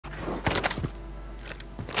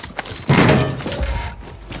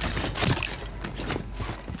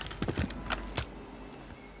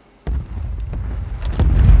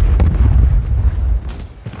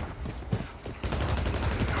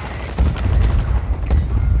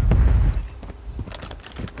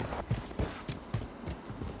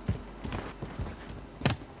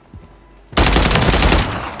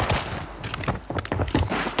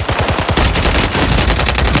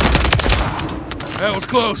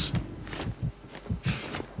close.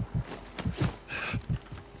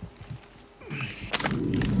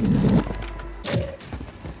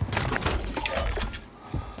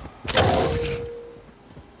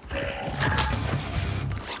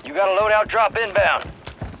 You got a loadout drop inbound.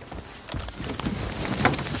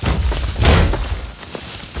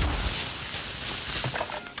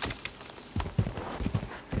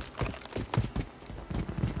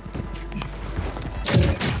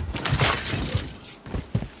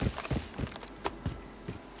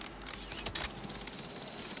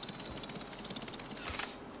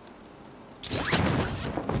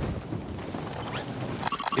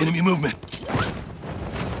 Enemy movement.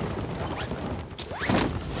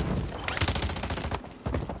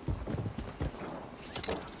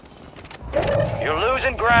 You're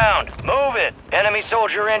losing ground. Move it. Enemy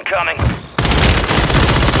soldier incoming.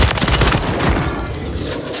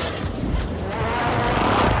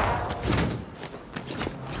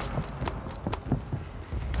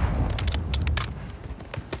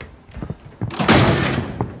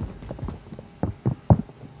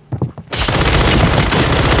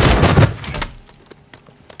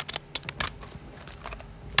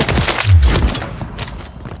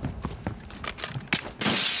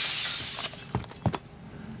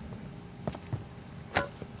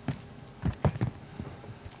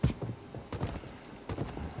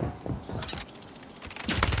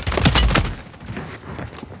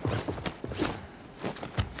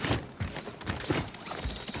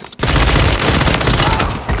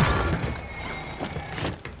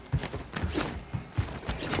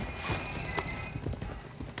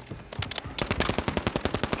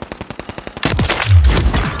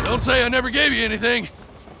 Don't say I never gave you anything.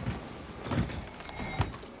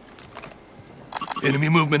 Enemy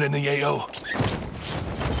movement in the AO.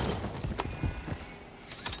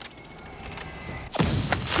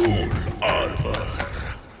 Full armor.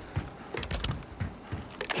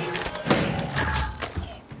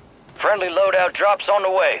 Friendly loadout drops on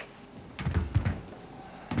the way.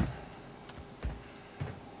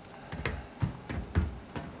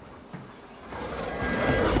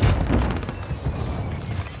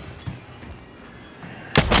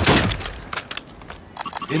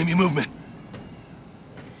 Enemy movement.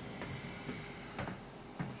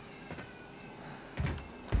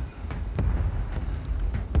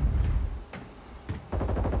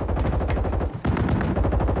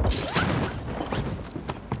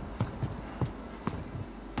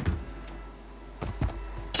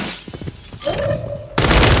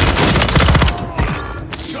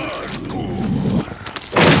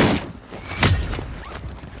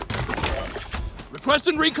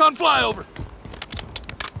 Requesting recon flyover.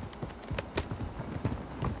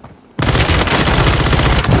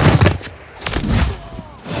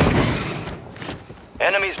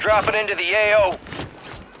 Enemies dropping into the AO.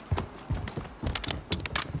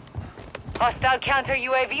 Hostile counter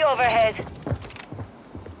UAV overhead.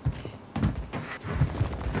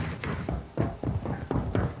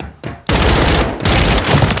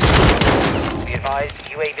 Be advised,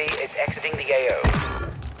 UAV is exiting the AO.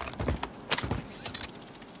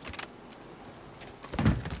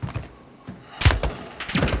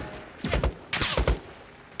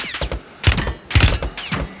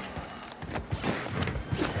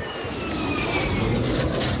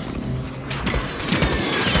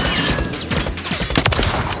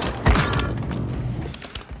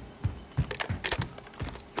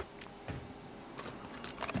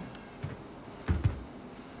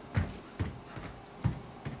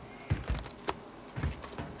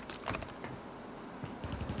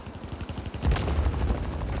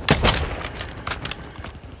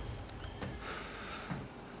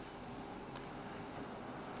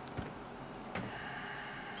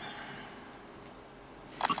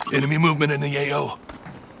 Enemy movement in the AO.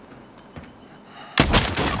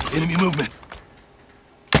 Enemy movement.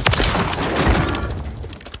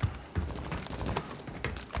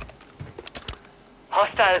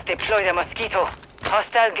 Hostiles deploy the Mosquito.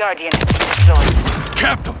 Hostile Guardian deployed.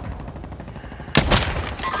 Capped him.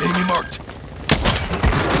 Enemy marked.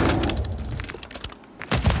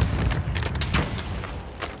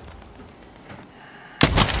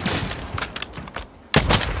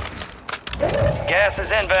 Gas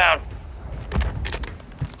is inbound.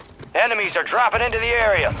 Enemies are dropping into the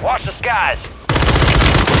area. Watch the skies.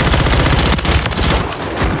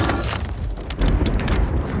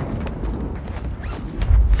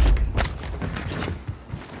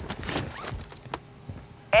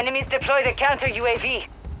 Enemies deploy the counter UAV.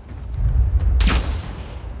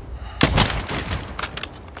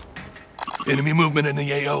 Enemy movement in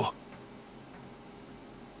the AO.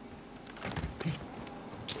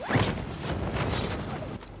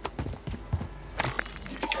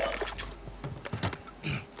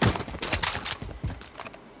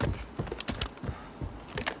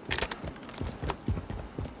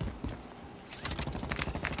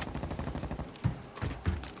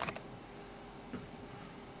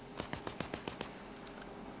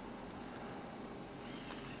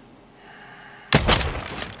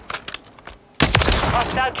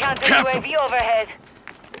 Hostile counter Captain. UAV overhead.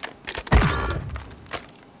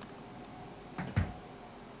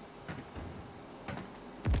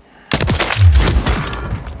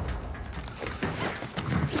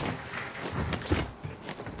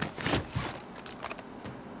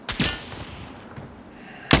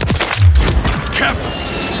 Captain!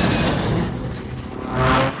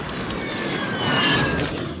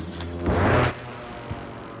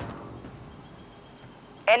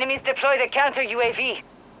 Enemies deploy the counter UAV.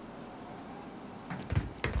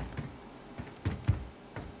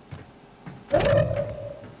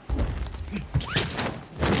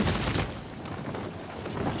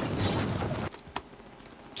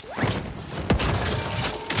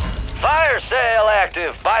 Fire sale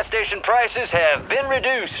active. Buy station prices have been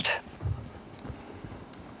reduced.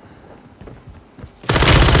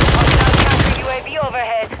 Hostile counter UAV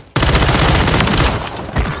overhead.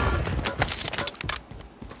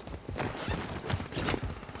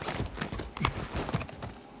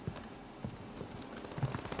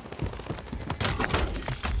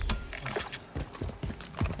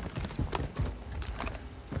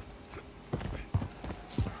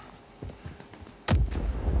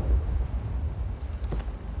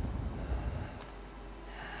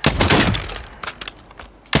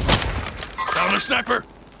 Down a sniper!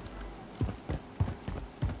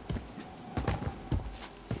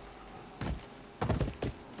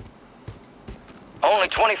 Only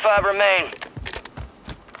 25 remain.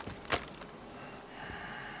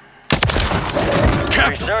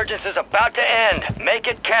 Captain! Resurgence is about to end. Make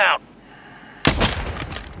it count.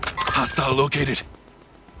 Hostile located.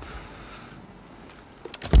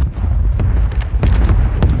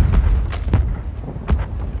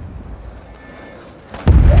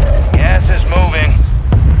 Gas is moving.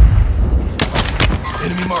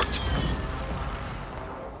 Enemy marked.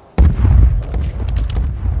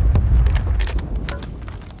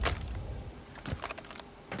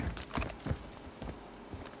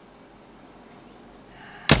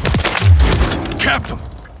 Captain!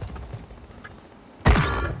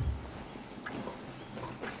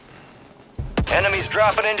 Enemies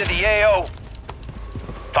dropping into the AO.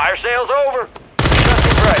 Fire sale's over. Adjust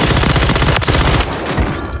your price.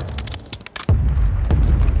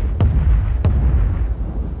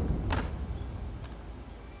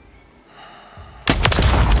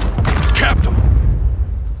 Captain!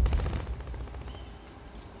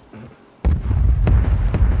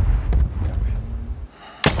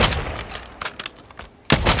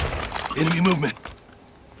 Enemy movement.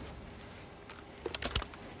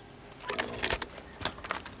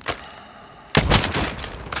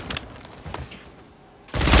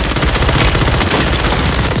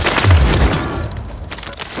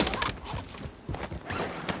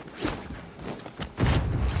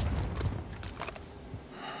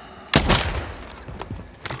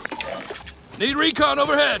 Need recon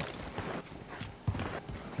overhead.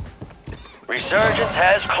 Resurgence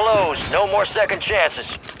has closed. No more second chances.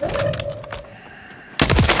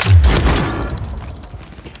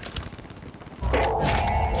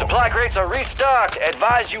 Supply crates are restocked.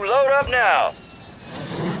 Advise you load up now.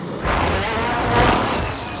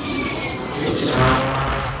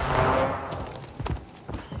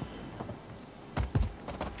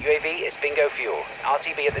 UAV is bingo fuel.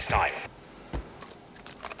 RTB at this time.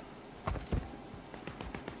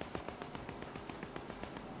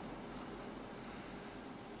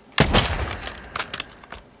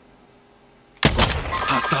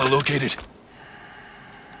 Hostile located.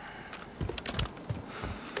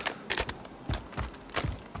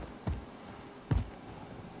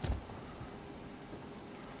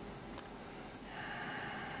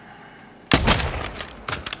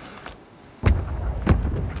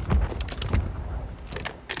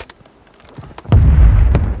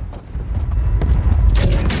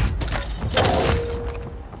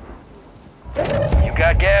 You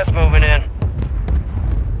got gas moving in.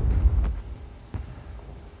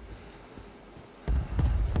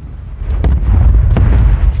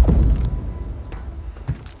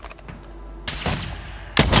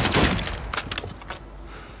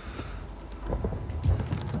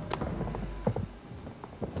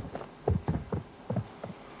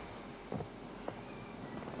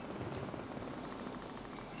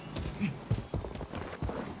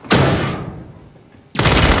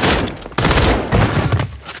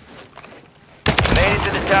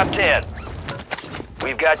 Top 10.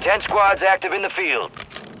 We've got 10 squads active in the field.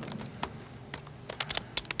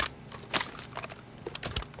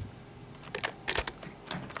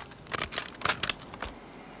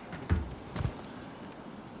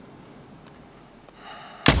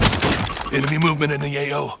 Enemy movement in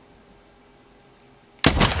the AO.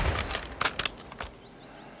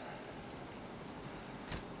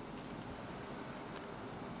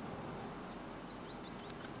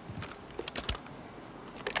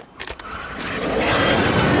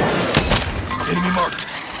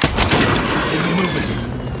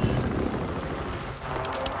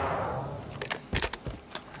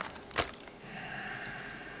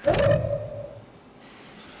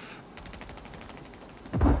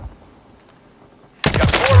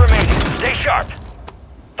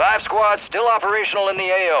 5 squads still operational in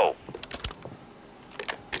the AO.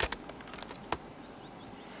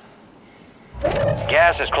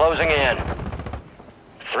 Gas is closing in.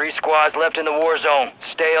 3 squads left in the war zone.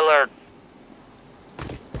 Stay alert.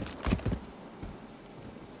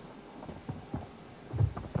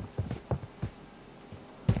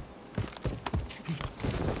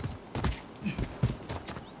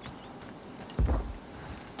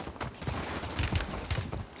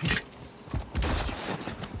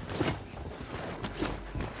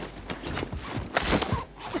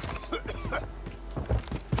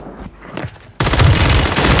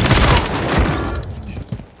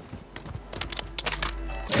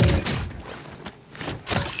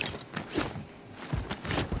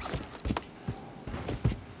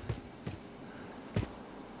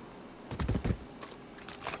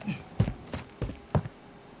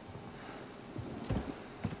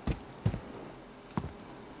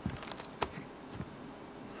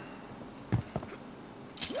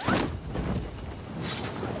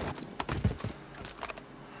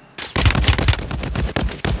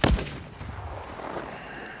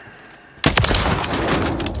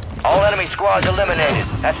 All enemy squads eliminated.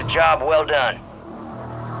 That's a job well done.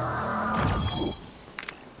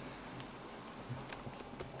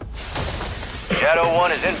 Shadow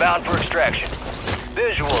 1 is inbound for extraction.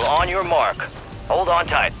 Visual on your mark. Hold on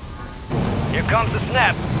tight. Here comes the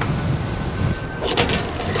snap.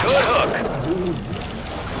 Good hook.